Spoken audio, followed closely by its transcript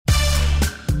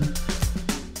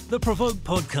The Provoke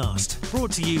Podcast,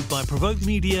 brought to you by Provoke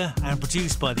Media and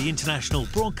produced by the international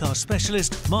broadcast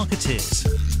specialist Marketeers.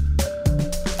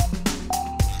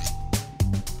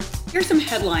 Here's some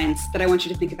headlines that I want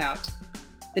you to think about.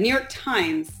 The New York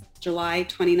Times, July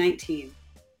 2019.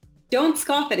 Don't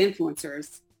scoff at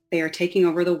influencers. They are taking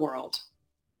over the world.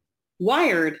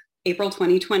 Wired, April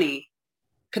 2020.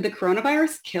 Could the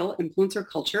coronavirus kill influencer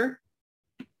culture?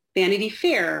 Vanity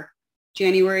Fair,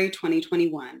 January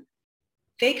 2021.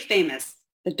 Fake Famous,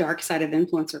 the dark side of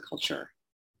influencer culture.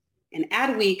 And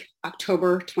Adweek,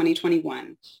 October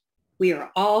 2021. We are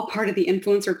all part of the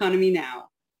influencer economy now.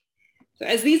 So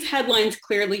as these headlines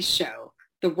clearly show,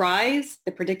 the rise,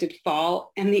 the predicted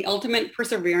fall, and the ultimate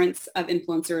perseverance of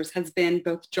influencers has been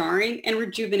both jarring and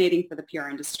rejuvenating for the PR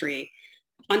industry.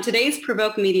 On today's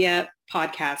Provoke Media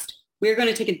podcast, we're going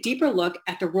to take a deeper look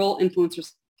at the role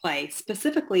influencers play,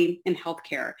 specifically in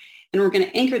healthcare. And we're going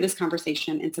to anchor this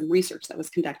conversation in some research that was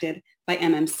conducted by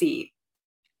MMC.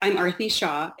 I'm Arthi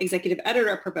Shah, executive editor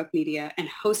at Provoke Media and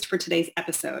host for today's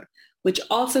episode, which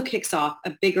also kicks off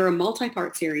a bigger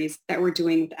multi-part series that we're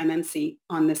doing with MMC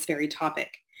on this very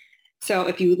topic. So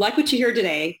if you like what you hear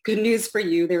today, good news for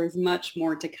you, there is much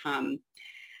more to come.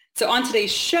 So on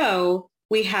today's show,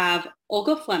 we have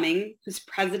Olga Fleming, who's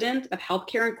president of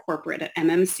healthcare and corporate at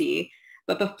MMC.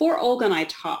 But before Olga and I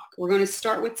talk, we're going to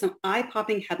start with some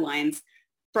eye-popping headlines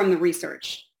from the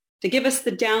research. To give us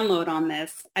the download on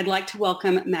this, I'd like to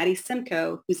welcome Maddie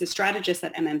Simko, who's a strategist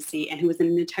at MMC and who was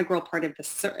an integral part of the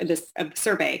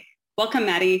survey. Welcome,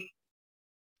 Maddie.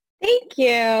 Thank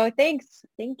you. Thanks.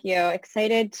 Thank you.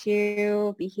 Excited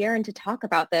to be here and to talk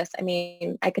about this. I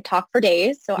mean, I could talk for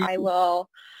days, so I will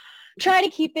try to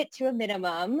keep it to a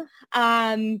minimum.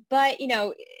 But, you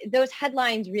know, those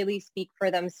headlines really speak for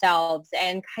themselves.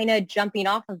 And kind of jumping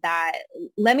off of that,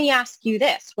 let me ask you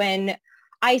this. When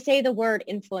I say the word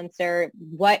influencer,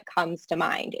 what comes to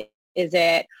mind? Is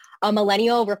it a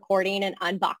millennial recording an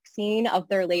unboxing of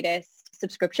their latest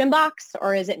subscription box?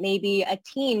 Or is it maybe a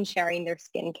teen sharing their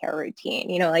skincare routine?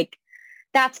 You know, like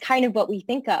that's kind of what we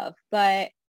think of.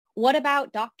 But what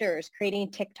about doctors creating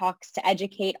TikToks to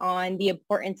educate on the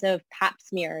importance of pap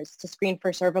smears to screen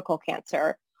for cervical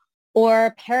cancer?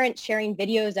 Or parents sharing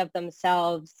videos of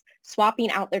themselves swapping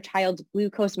out their child's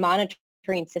glucose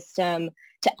monitoring system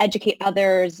to educate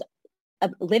others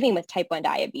of living with type 1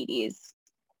 diabetes?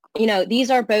 You know, these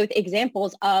are both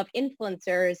examples of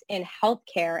influencers in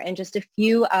healthcare and just a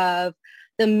few of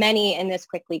the many in this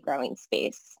quickly growing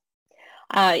space.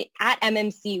 At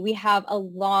MMC, we have a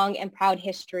long and proud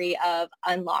history of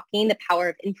unlocking the power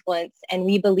of influence, and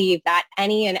we believe that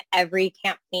any and every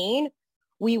campaign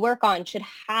we work on should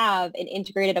have an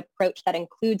integrated approach that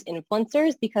includes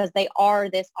influencers because they are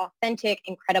this authentic,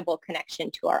 incredible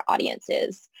connection to our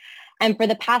audiences. And for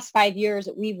the past 5 years,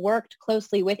 we've worked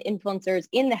closely with influencers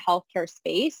in the healthcare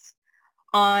space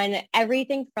on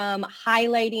everything from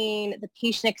highlighting the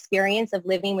patient experience of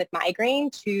living with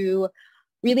migraine to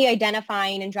really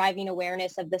identifying and driving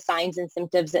awareness of the signs and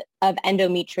symptoms of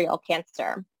endometrial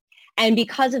cancer. And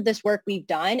because of this work we've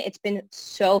done, it's been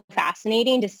so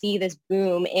fascinating to see this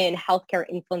boom in healthcare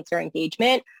influencer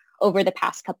engagement over the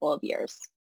past couple of years.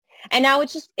 And now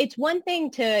it's one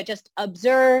thing to just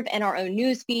observe in our own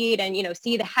newsfeed and, you know,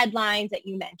 see the headlines that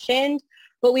you mentioned,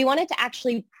 but we wanted to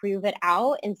actually prove it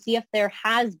out and see if there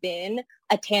has been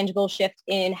a tangible shift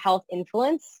in health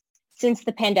influence since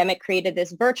the pandemic created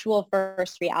this virtual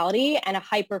first reality and a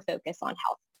hyper focus on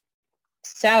health.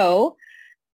 So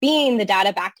being the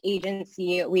data-backed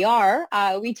agency we are,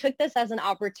 we took this as an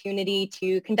opportunity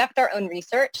to conduct our own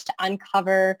research to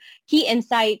uncover key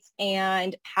insights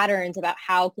and patterns about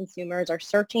how consumers are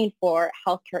searching for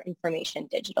healthcare information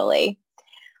digitally.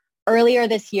 Earlier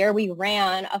this year, we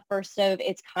ran a first of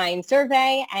its kind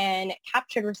survey and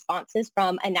captured responses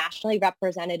from a nationally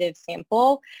representative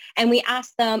sample. And we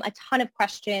asked them a ton of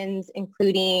questions,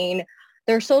 including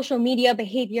their social media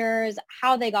behaviors,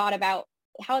 how they go about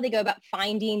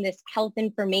finding this health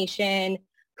information,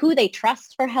 who they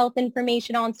trust for health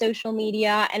information on social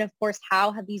media, and of course,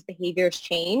 how have these behaviors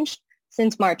changed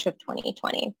since March of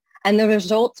 2020. And the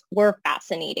results were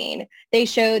fascinating. They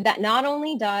showed that not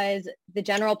only does the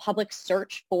general public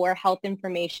search for health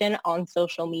information on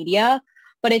social media,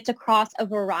 but it's across a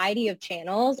variety of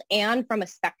channels and from a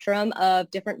spectrum of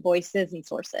different voices and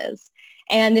sources.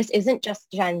 And this isn't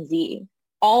just Gen Z.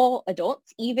 All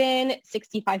adults, even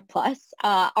 65 plus,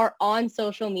 are on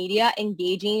social media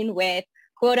engaging with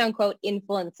quote unquote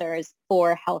influencers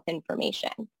for health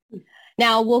information.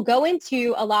 Now, we'll go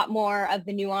into a lot more of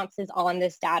the nuances on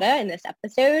this data in this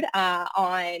episode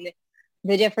on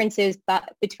the differences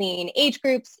between age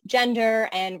groups, gender,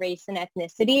 and race and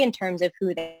ethnicity in terms of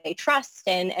who they trust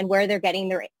and where they're getting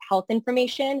their health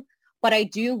information. But I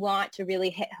do want to really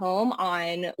hit home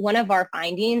on one of our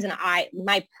findings, and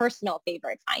my personal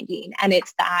favorite finding, and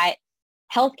it's that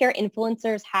healthcare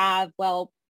influencers have,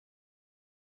 well,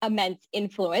 immense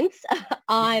influence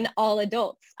on all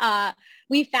adults.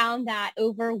 We found that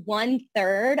over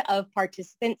 1/3 of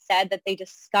participants said that they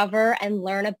discover and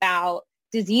learn about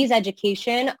disease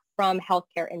education from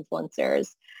healthcare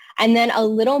influencers. And then a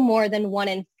little more than 1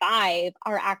 in 5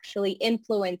 are actually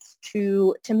influenced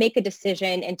to make a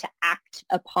decision and to act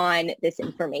upon this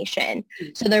information.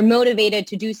 So they're motivated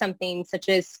to do something such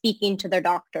as speaking to their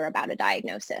doctor about a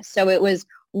diagnosis. So it was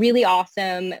really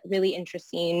awesome, really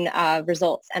interesting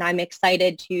results. And I'm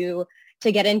excited to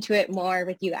get into it more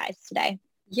with you guys today.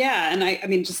 Yeah. And I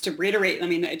mean, just to reiterate, I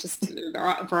mean,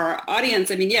 for our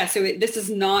audience, I mean, yeah, so this is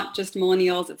not just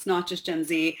millennials. It's not just Gen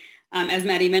Z. As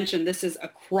Maddie mentioned, this is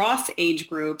across age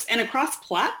groups and across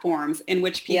platforms in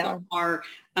which people are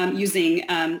using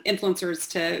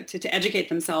influencers to educate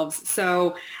themselves.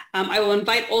 So I will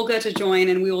invite Olga to join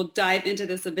and we will dive into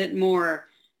this a bit more.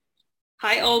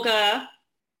 Hi, Olga.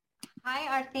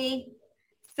 Hi, Aarti.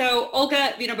 So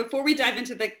Olga, before we dive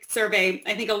into the survey,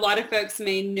 I think a lot of folks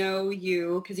may know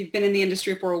you because you've been in the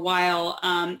industry for a while,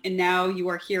 and now you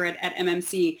are here at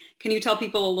MMC. Can you tell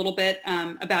people a little bit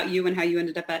about you and how you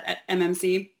ended up at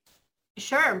MMC?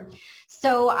 Sure.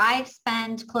 So I've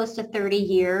spent close to 30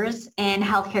 years in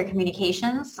healthcare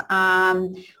communications,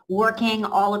 working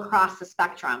all across the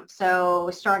spectrum.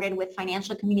 So started with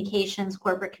financial communications,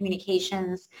 corporate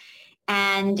communications,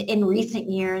 and in recent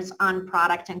years on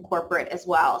product and corporate as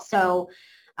well. So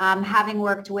having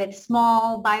worked with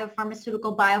small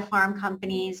biopharm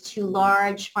companies to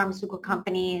large pharmaceutical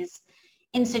companies,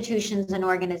 institutions and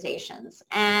organizations.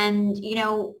 And,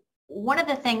 one of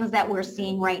the things that we're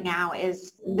seeing right now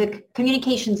is the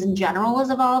communications in general is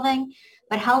evolving,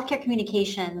 but healthcare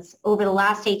communications over the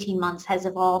last 18 months has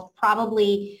evolved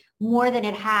probably more than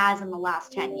it has in the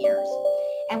last 10 years.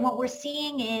 And what we're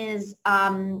seeing is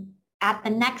at the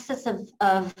nexus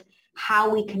of how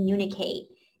we communicate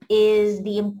is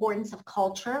the importance of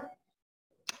culture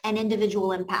and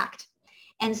individual impact.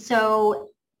 And so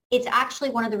it's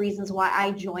actually one of the reasons why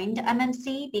I joined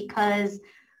MMC, because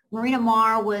Marina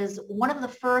Maher was one of the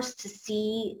first to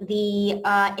see the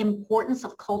importance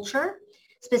of culture,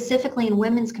 specifically in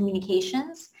women's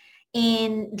communications,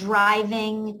 in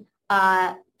driving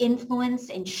influence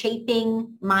and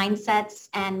shaping mindsets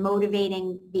and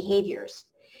motivating behaviors.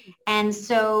 And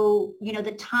so,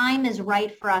 the time is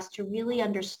right for us to really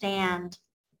understand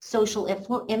social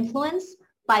influence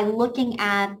by looking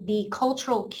at the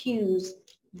cultural cues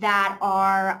that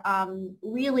are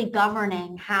really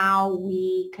governing how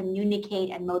we communicate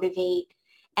and motivate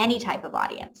any type of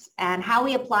audience. And how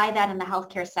we apply that in the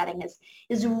healthcare setting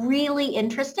is really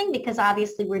interesting, because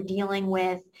obviously we're dealing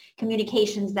with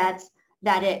communications that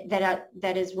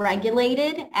is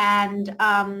regulated and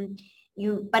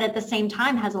but at the same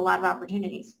time has a lot of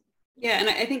opportunities. Yeah, and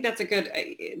I think that's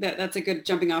a good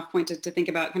jumping off point to think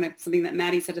about, kind of something that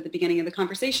Maddie said at the beginning of the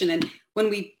conversation. And when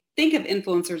we think of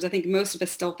influencers, I think most of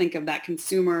us still think of that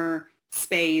consumer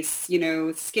space,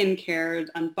 skincare,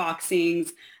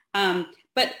 unboxings.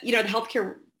 But the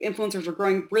healthcare influencers are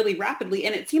growing really rapidly,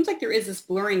 and it seems like there is this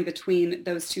blurring between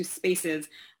those two spaces.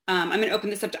 I'm going to open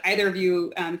this up to either of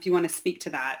you if you want to speak to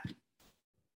that.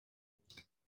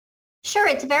 Sure,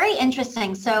 it's very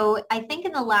interesting. So I think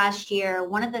in the last year,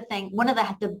 one of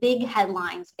the big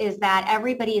headlines is that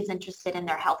everybody is interested in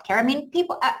their healthcare. I mean,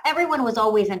 everyone was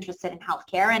always interested in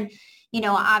healthcare, and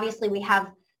obviously we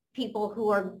have people who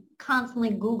are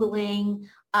constantly Googling,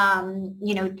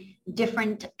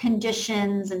 different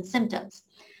conditions and symptoms.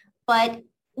 But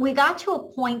we got to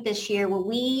a point this year where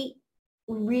we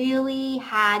really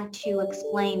had to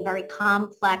explain very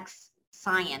complex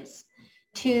science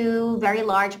to very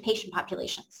large patient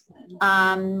populations,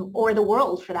 or the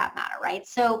world for that matter, right?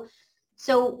 So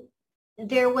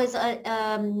there was a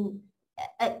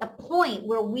point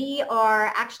where we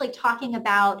are actually talking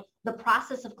about the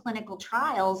process of clinical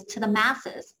trials to the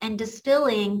masses and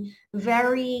distilling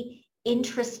very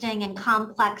interesting and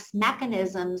complex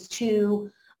mechanisms to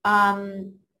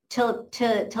lay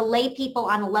people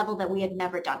on a level that we had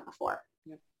never done before.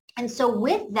 Yep. And so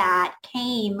with that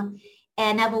came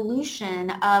an evolution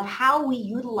of how we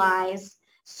utilize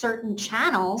certain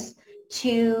channels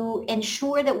to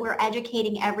ensure that we're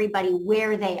educating everybody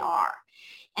where they are.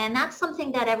 And that's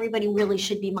something that everybody really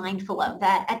should be mindful of,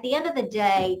 that at the end of the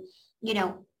day,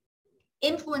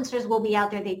 influencers will be out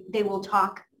there. They will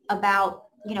talk about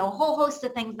a whole host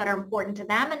of things that are important to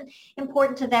them and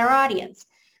important to their audience.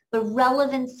 The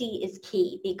relevancy is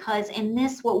key because in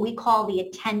this, what we call the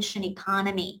attention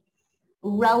economy,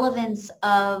 relevance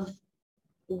of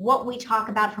what we talk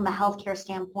about from a healthcare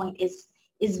standpoint is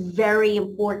very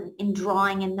important in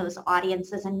drawing in those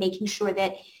audiences and making sure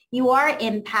that you are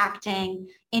impacting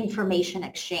information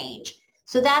exchange.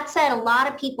 So that said, a lot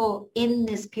of people in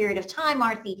this period of time,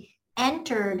 Arthi,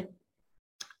 entered,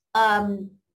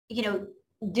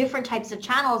 different types of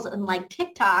channels and like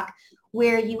TikTok,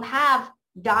 where you have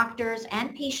doctors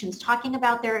and patients talking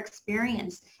about their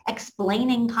experience,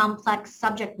 explaining complex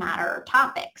subject matter or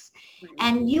topics.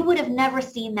 And you would have never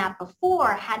seen that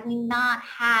before had we not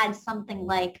had something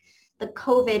like the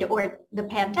COVID or the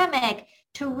pandemic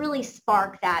to really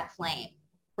spark that flame.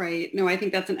 Right. No, I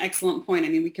think that's an excellent point. I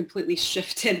mean, we completely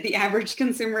shifted the average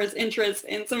consumer's interest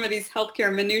in some of these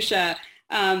healthcare minutiae.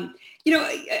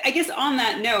 I guess on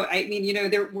that note, I mean,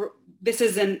 this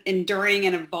is an enduring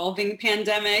and evolving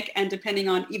pandemic, and depending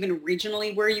on even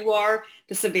regionally where you are,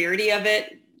 the severity of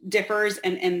it differs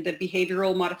and the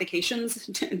behavioral modifications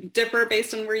differ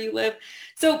based on where you live.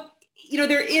 So,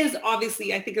 there is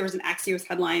obviously, I think there was an Axios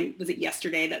headline, was it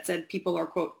yesterday, that said people are,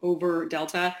 quote, over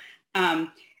Delta.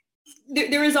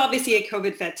 There is obviously a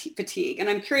COVID fatigue, and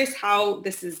I'm curious how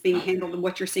this is being handled and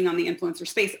what you're seeing on the influencer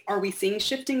space. Are we seeing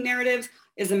shifting narratives?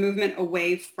 Is a movement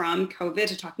away from COVID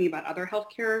to talking about other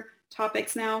healthcare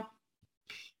topics now?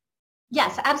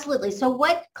 Yes, absolutely. So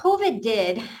what COVID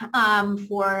did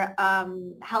for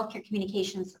healthcare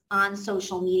communications on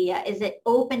social media is it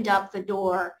opened up the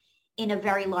door in a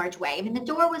very large way. I mean, the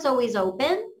door was always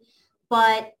open,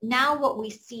 but now what we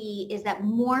see is that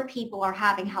more people are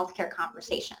having healthcare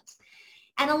conversations.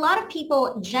 And a lot of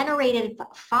people generated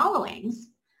followings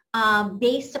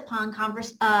based upon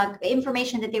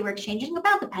information that they were exchanging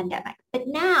about the pandemic. But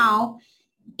now,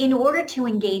 in order to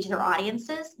engage their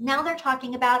audiences, now they're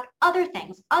talking about other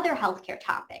things, other healthcare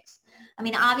topics. I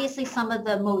mean, obviously, some of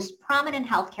the most prominent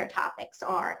healthcare topics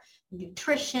are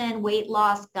nutrition, weight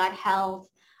loss, gut health,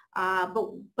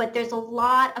 but there's a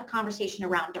lot of conversation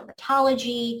around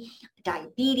dermatology,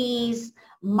 diabetes,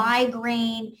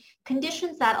 migraine,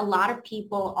 conditions that a lot of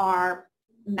people are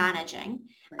managing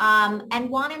and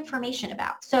want information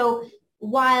about. So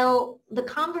while the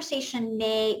conversation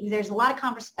there's a lot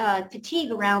of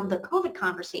fatigue around the COVID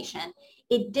conversation,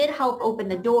 it did help open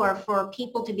the door for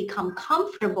people to become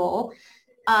comfortable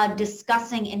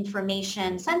discussing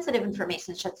information, sensitive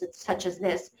information such as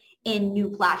this in new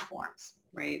platforms.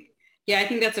 Right. Yeah, I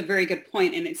think that's a very good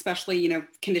point. And especially,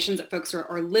 conditions that folks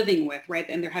are living with, right?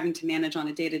 And they're having to manage on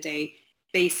a day-to-day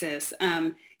basis.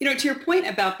 To your point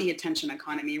about the attention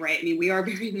economy, right? I mean, we are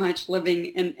very much living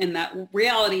in that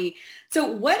reality. So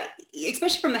what,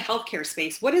 especially from the healthcare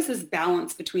space, what is this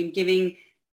balance between giving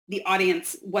the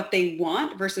audience what they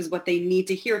want versus what they need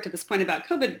to hear, to this point about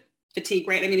COVID fatigue,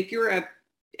 right? I mean, if you're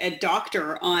a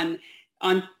doctor on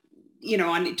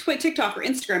TikTok or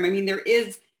Instagram, I mean, there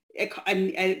is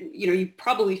you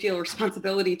probably feel a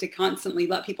responsibility to constantly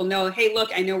let people know, hey, look,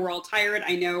 I know we're all tired.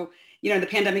 I know, the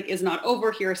pandemic is not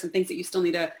over. Here are some things that you still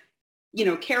need to,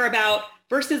 care about,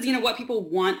 versus, what people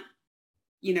want,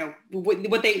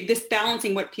 this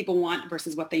balancing what people want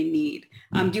versus what they need.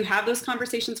 Do you have those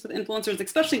conversations with influencers,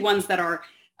 especially ones that are,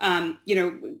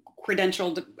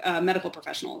 credentialed medical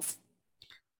professionals?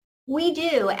 We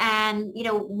do. And,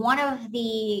 one of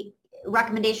the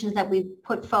recommendations that we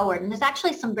put forward, and there's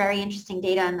actually some very interesting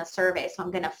data in the survey, so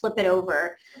I'm going to flip it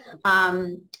over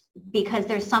because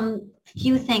there's some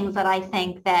few things that I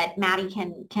think that Maddie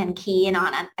can key in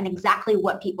on and exactly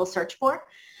what people search for.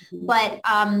 Mm-hmm. But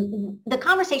the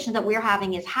conversations that we're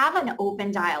having is have an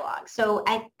open dialogue. So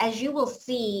as you will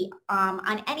see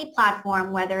on any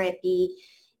platform, whether it be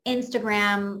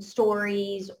Instagram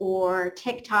stories or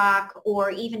TikTok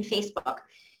or even Facebook,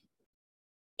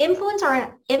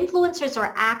 influencers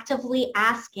are actively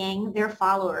asking their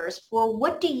followers for,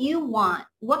 what do you want?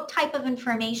 What type of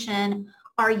information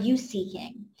are you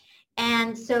seeking?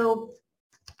 And so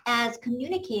as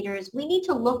communicators, we need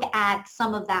to look at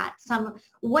some of that,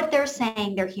 what they're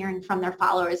saying they're hearing from their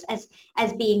followers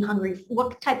as being hungry.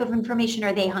 What type of information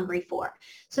are they hungry for?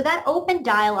 So that open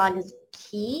dialogue is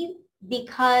key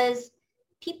because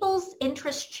people's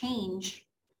interests change.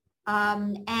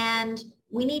 And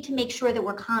we need to make sure that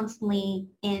we're constantly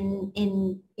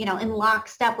in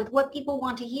lockstep with what people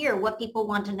want to hear, what people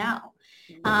want to know.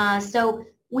 So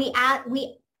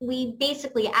we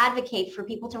basically advocate for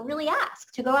people to really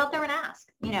ask, to go out there and ask,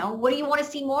 what do you want to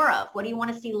see more of? What do you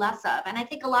want to see less of? And I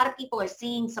think a lot of people are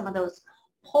seeing some of those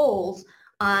polls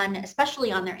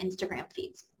especially on their Instagram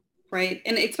feeds. Right.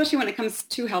 And especially when it comes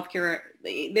to healthcare,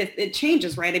 it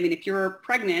changes, right? I mean, if you're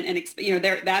pregnant and,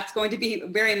 that's going to be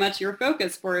very much your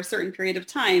focus for a certain period of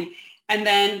time. And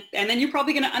then you're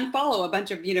probably going to unfollow a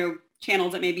bunch of,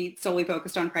 channels that may be solely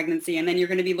focused on pregnancy. And then you're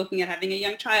going to be looking at having a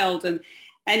young child and,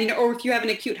 or if you have an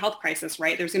acute health crisis,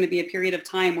 right? There's going to be a period of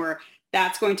time where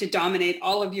that's going to dominate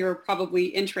all of your probably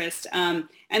interest. And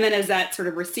then as that sort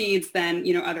of recedes, then,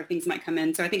 other things might come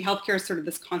in. So I think healthcare is sort of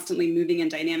this constantly moving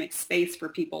and dynamic space for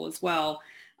people as well.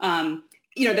 Then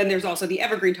there's also the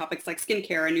evergreen topics like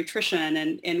skincare and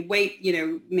nutrition and weight,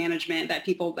 management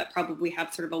that probably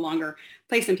have sort of a longer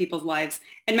place in people's lives.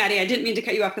 And Maddie, I didn't mean to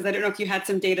cut you off because I don't know if you had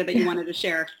some data that you wanted to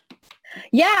share.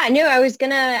 Yeah, no, I was going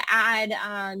to add,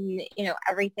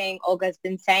 everything Olga's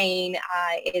been saying.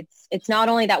 It's not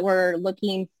only that we're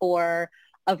looking for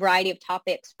a variety of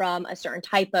topics from a certain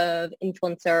type of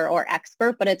influencer or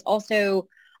expert, but it's also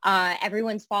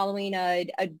everyone's following a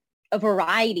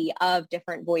variety of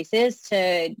different voices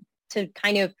to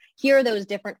kind of hear those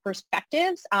different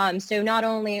perspectives. So not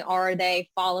only are they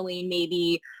following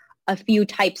maybe a few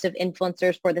types of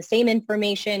influencers for the same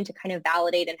information to kind of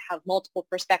validate and have multiple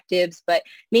perspectives, but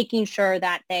making sure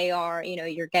that they are,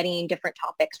 you're getting different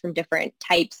topics from different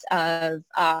types of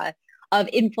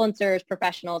influencers,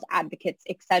 professionals, advocates,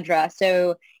 etc.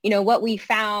 So, what we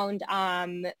found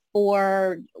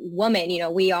for women,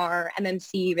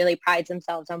 MMC really prides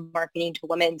themselves on marketing to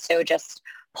women. So just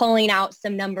pulling out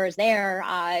some numbers there,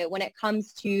 when it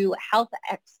comes to health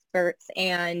experts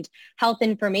and health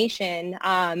information,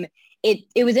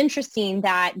 it was interesting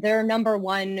that their number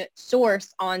one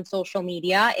source on social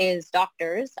media is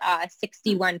doctors.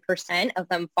 61% of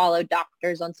them follow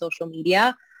doctors on social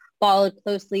media, followed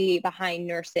closely behind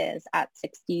nurses at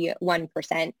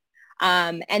 61%.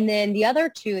 And then the other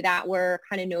two that were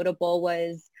kind of notable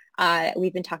was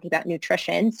we've been talking about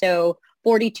nutrition. So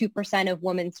 42% of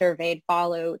women surveyed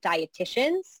follow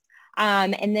dietitians.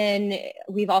 And then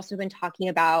we've also been talking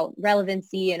about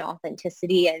relevancy and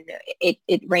authenticity, and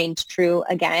it reigns true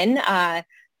again.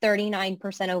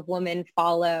 39% of women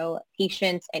follow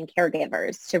patients and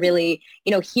caregivers to really,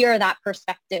 hear that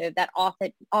perspective, that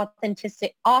authentic,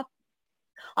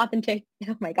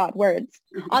 oh my God, words,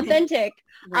 authentic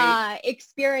Right.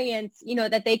 experience,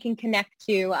 that they can connect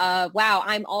to, wow,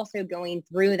 I'm also going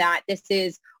through that. This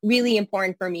is really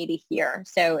important for me to hear.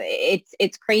 So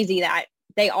it's crazy that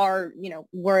they are,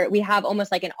 we have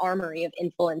almost like an armory of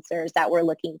influencers that we're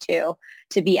looking to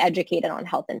be educated on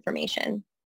health information.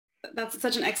 That's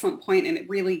such an excellent point, and it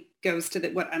really goes to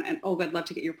and Olga, I'd love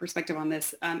to get your perspective on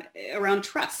this, around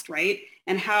trust, right?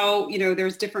 And how,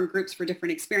 there's different groups for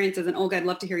different experiences. And Olga, I'd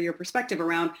love to hear your perspective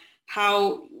around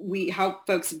how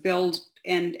folks build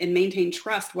and maintain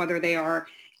trust, whether they are,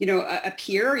 a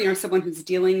peer, someone who's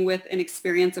dealing with an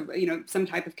experience of, some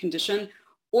type of condition,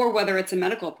 or whether it's a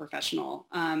medical professional.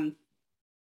 Well,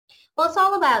 it's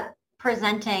all about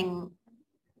presenting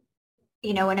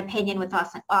an opinion with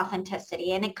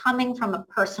authenticity and it coming from a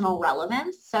personal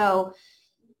relevance. So,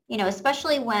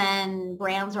 especially when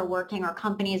brands are working or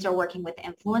companies are working with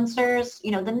influencers,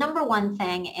 the number one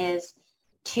thing is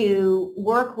to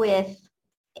work with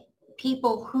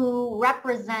people who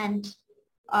represent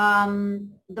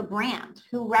the brand,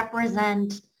 who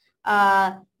represent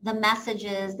the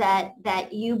messages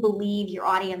that you believe your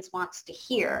audience wants to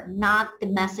hear, not the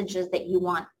messages that you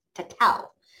want to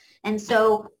tell. And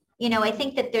so, I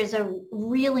think that there's a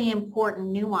really important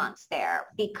nuance there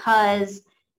because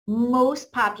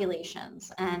most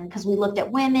populations, and because we looked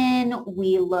at women,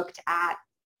 we looked at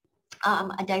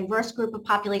a diverse group of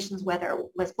populations, whether it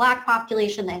was Black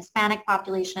population, the Hispanic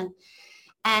population.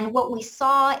 And what we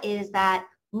saw is that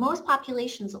most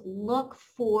populations look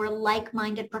for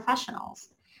like-minded professionals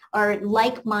or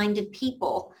like-minded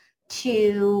people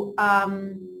to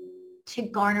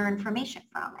garner information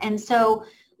from. And so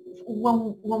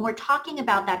when we're talking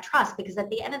about that trust, because at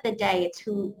the end of the day, it's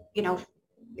who,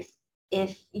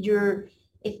 if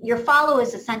your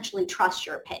followers essentially trust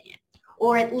your opinion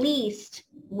or at least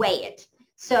weigh it.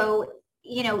 So,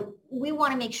 we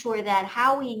want to make sure that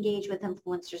how we engage with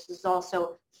influencers is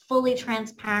also fully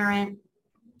transparent.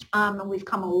 And we've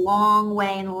come a long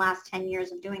way in the last 10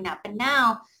 years of doing that. But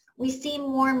now we see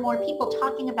more and more people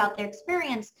talking about their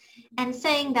experience and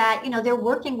saying that, they're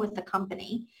working with the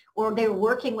company or they're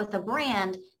working with a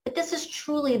brand, but this is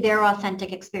truly their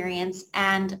authentic experience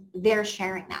and they're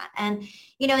sharing that. And,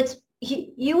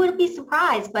 you would be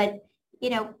surprised, but,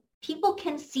 people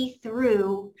can see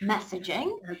through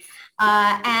messaging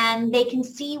and they can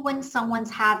see when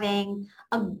someone's having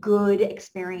a good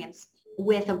experience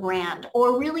with a brand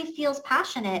or really feels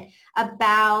passionate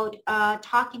about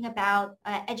talking about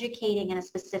educating in a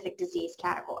specific disease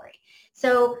category.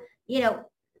 So,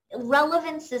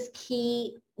 relevance is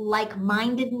key,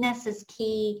 like-mindedness is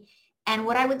key. And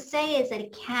what I would say is that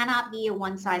it cannot be a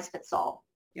one-size-fits-all.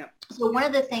 Yep. So one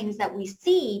of the things that we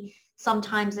see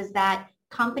sometimes is that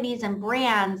companies and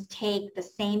brands take the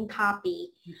same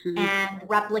copy and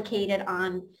replicate it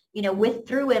on,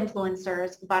 through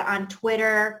influencers, but on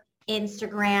Twitter,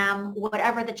 Instagram,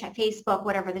 whatever Facebook,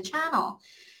 whatever the channel.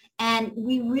 And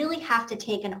we really have to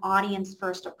take an audience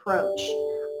first approach.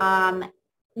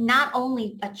 Not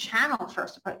only a channel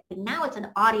first approach, but now it's an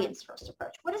audience first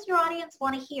approach. What does your audience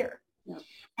want to hear? Yep.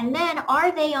 And then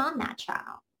are they on that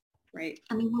channel? Right.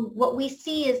 I mean, what we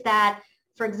see is that,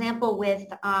 for example, with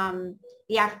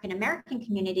the African American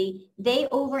community, they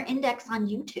over-index on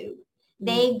YouTube.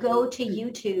 They go to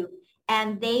YouTube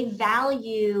and they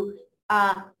value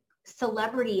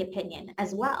celebrity opinion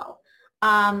as well,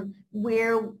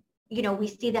 where, we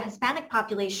see the Hispanic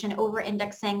population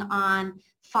over-indexing on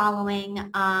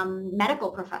following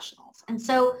medical professionals. And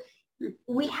so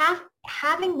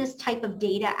having this type of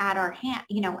data at our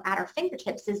at our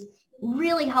fingertips is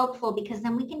really helpful, because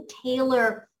then we can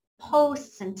tailor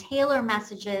posts and tailor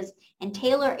messages and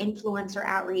tailor influencer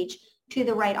outreach to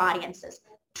the right audiences.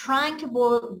 Trying to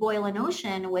boil an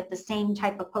ocean with the same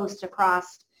type of post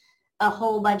across a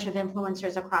whole bunch of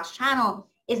influencers across channel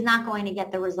is not going to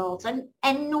get the results,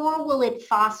 and nor will it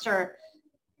foster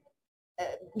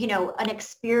an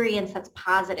experience that's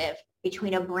positive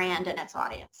between a brand and its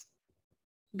audience.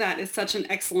 That is such an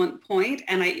excellent point.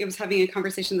 And I was having a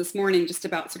conversation this morning just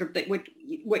about sort of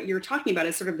what you're talking about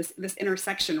is sort of this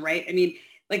intersection, right? I mean,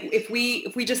 like if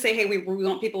we just say, hey, we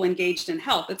want people engaged in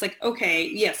health, it's like, okay,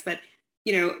 yes, but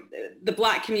the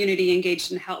Black community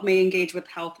engaged in health may engage with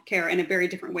healthcare in a very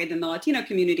different way than the Latino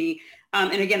community.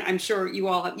 And again, I'm sure you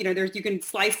all have, you can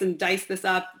slice and dice this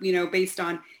up, based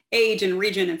on age and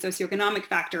region and socioeconomic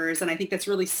factors. And I think that's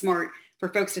really smart for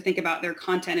folks to think about their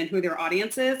content and who their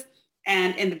audience is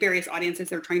and the various audiences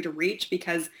they're trying to reach,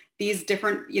 because these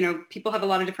different, people have a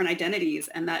lot of different identities,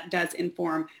 and that does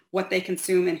inform what they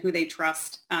consume and who they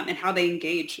trust and how they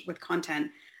engage with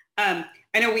content. I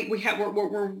know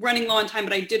we're running low on time,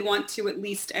 but I did want to at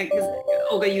least,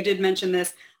 Olga, you did mention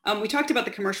this. We talked about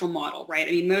the commercial model, right?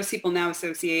 I mean, most people now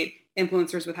associate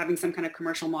influencers with having some kind of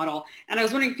commercial model. And I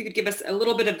was wondering if you could give us a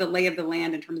little bit of the lay of the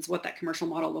land in terms of what that commercial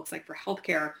model looks like for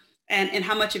healthcare and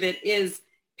how much of it is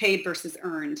paid versus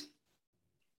earned.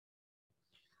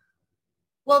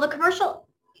 Well, the commercial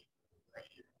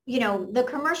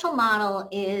model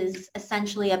is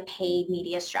essentially a paid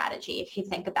media strategy, if you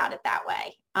think about it that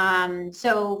way.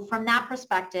 So from that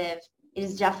perspective,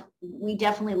 we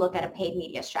definitely look at a paid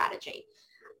media strategy.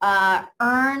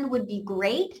 Earned would be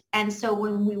great. And so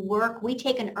when we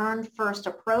take an earned first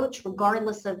approach,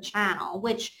 regardless of channel,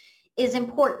 which is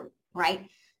important, right?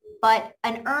 But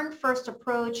an earned first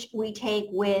approach we take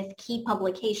with key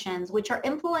publications, which are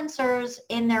influencers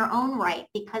in their own right,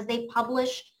 because they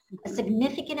publish a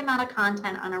significant amount of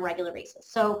content on a regular basis.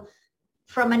 So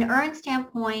from an earned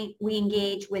standpoint, we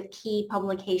engage with key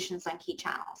publications on key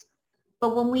channels.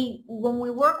 But when we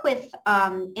work with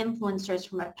influencers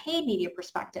from a paid media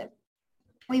perspective,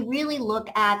 we really look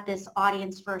at this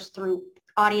audience first through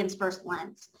audience first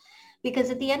lens. Because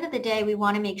at the end of the day, we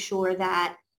want to make sure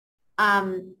that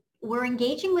we're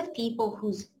engaging with people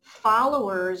whose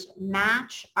followers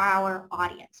match our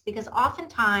audience. Because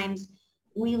oftentimes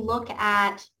we look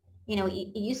at,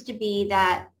 it used to be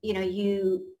that,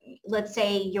 let's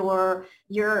say your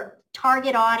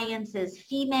target audience is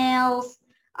females,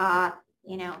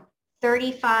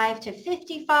 35 to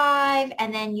 55,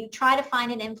 and then you try to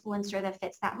find an influencer that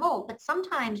fits that mold. But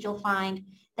sometimes you'll find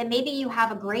that maybe you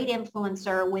have a great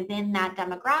influencer within that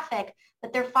demographic,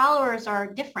 but their followers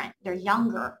are different. They're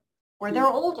younger, or they're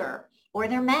older, or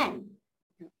they're men.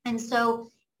 And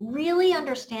so really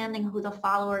understanding who the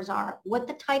followers are, what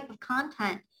the type of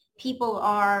content people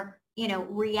are,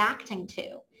 reacting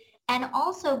to, and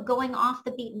also going off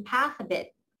the beaten path a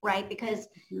bit, right? Because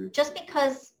just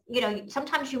because,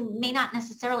 sometimes you may not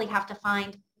necessarily have to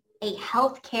find a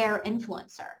healthcare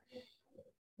influencer.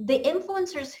 The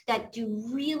influencers that do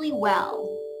really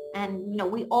well, and,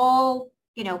 we all,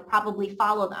 probably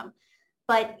follow them,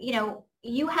 but, you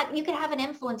could have an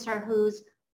influencer whose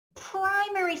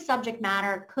primary subject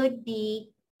matter could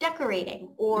be decorating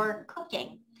or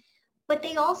cooking, but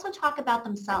they also talk about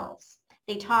themselves.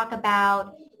 They talk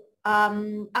about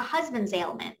a husband's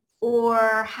ailment,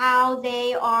 or how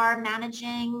they are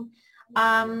managing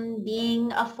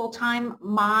being a full-time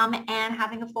mom and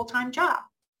having a full-time job.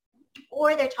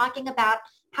 Or they're talking about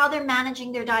how they're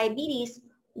managing their diabetes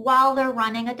while they're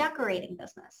running a decorating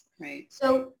business. Right.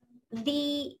 So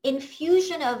the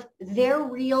infusion of their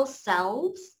real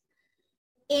selves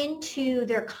into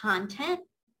their content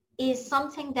is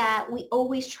something that we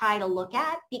always try to look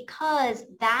at, because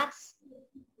that's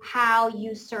how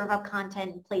you serve up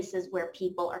content in places where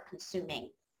people are consuming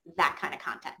that kind of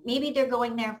content. Maybe they're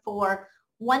going there for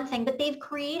one thing, but they've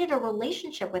created a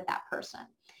relationship with that person.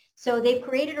 So they've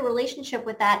created a relationship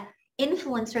with that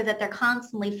influencer that they're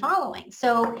constantly following.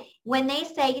 So when they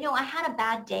say, I had a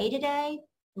bad day today,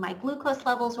 my glucose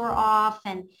levels were off,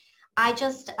 and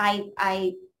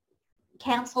I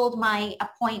canceled my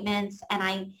appointments,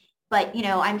 but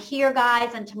I'm here,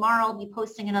 guys, and tomorrow I'll be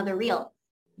posting another reel.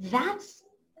 That's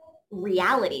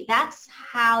reality. That's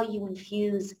how you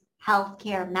infuse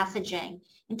healthcare messaging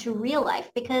into real life,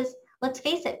 because let's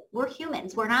face it, we're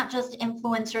humans. We're not just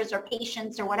influencers or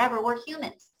patients or whatever. We're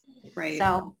humans. Right.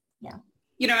 So, yeah.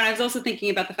 And I was also thinking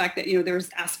about the fact that, there's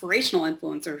aspirational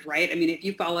influencers, right? I mean, if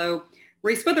you follow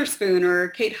Reese Witherspoon or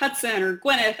Kate Hudson or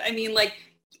Gwyneth,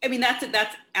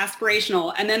 that's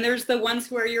aspirational. And then there's the ones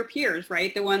who are your peers,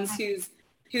 right? The ones whose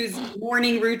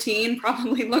morning routine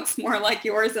probably looks more like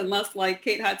yours and less like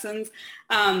Kate Hudson's.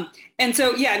 And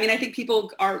so, I think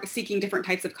people are seeking different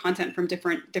types of content from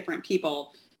different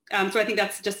people. So I think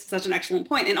that's just such an excellent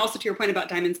point. And also to your point about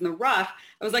diamonds in the rough,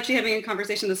 I was actually having a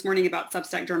conversation this morning about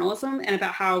Substack journalism and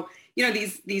about how,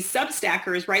 these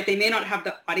Substackers, right, they may not have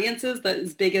the audiences that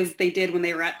as big as they did when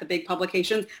they were at the big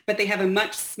publications, but they have a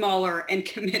much smaller and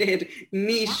committed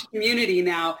niche community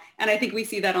now. And I think we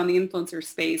see that on the influencer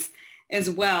space as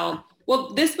well.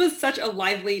 Well, this was such a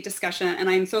lively discussion, and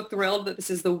I'm so thrilled that this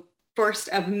is the first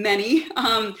of many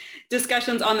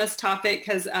discussions on this topic,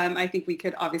 because I think we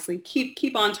could obviously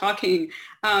keep on talking.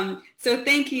 So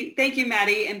thank you,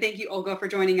 Maddie, and thank you, Olga, for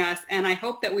joining us. And I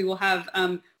hope that we will have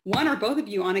one or both of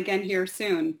you on again here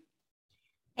soon.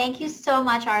 Thank you so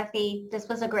much, Arthi. This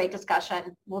was a great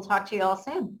discussion. We'll talk to you all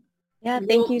soon. Yeah,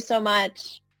 thank you so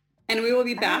much. And we will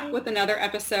be back with another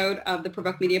episode of the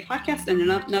Provoke Media podcast and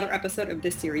another episode of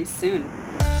this series soon.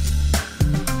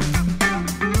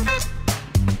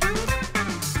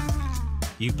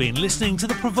 You've been listening to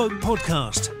the Provoke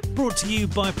podcast, brought to you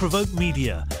by Provoke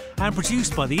Media and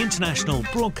produced by the international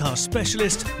broadcast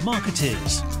specialist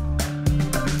Marketeers.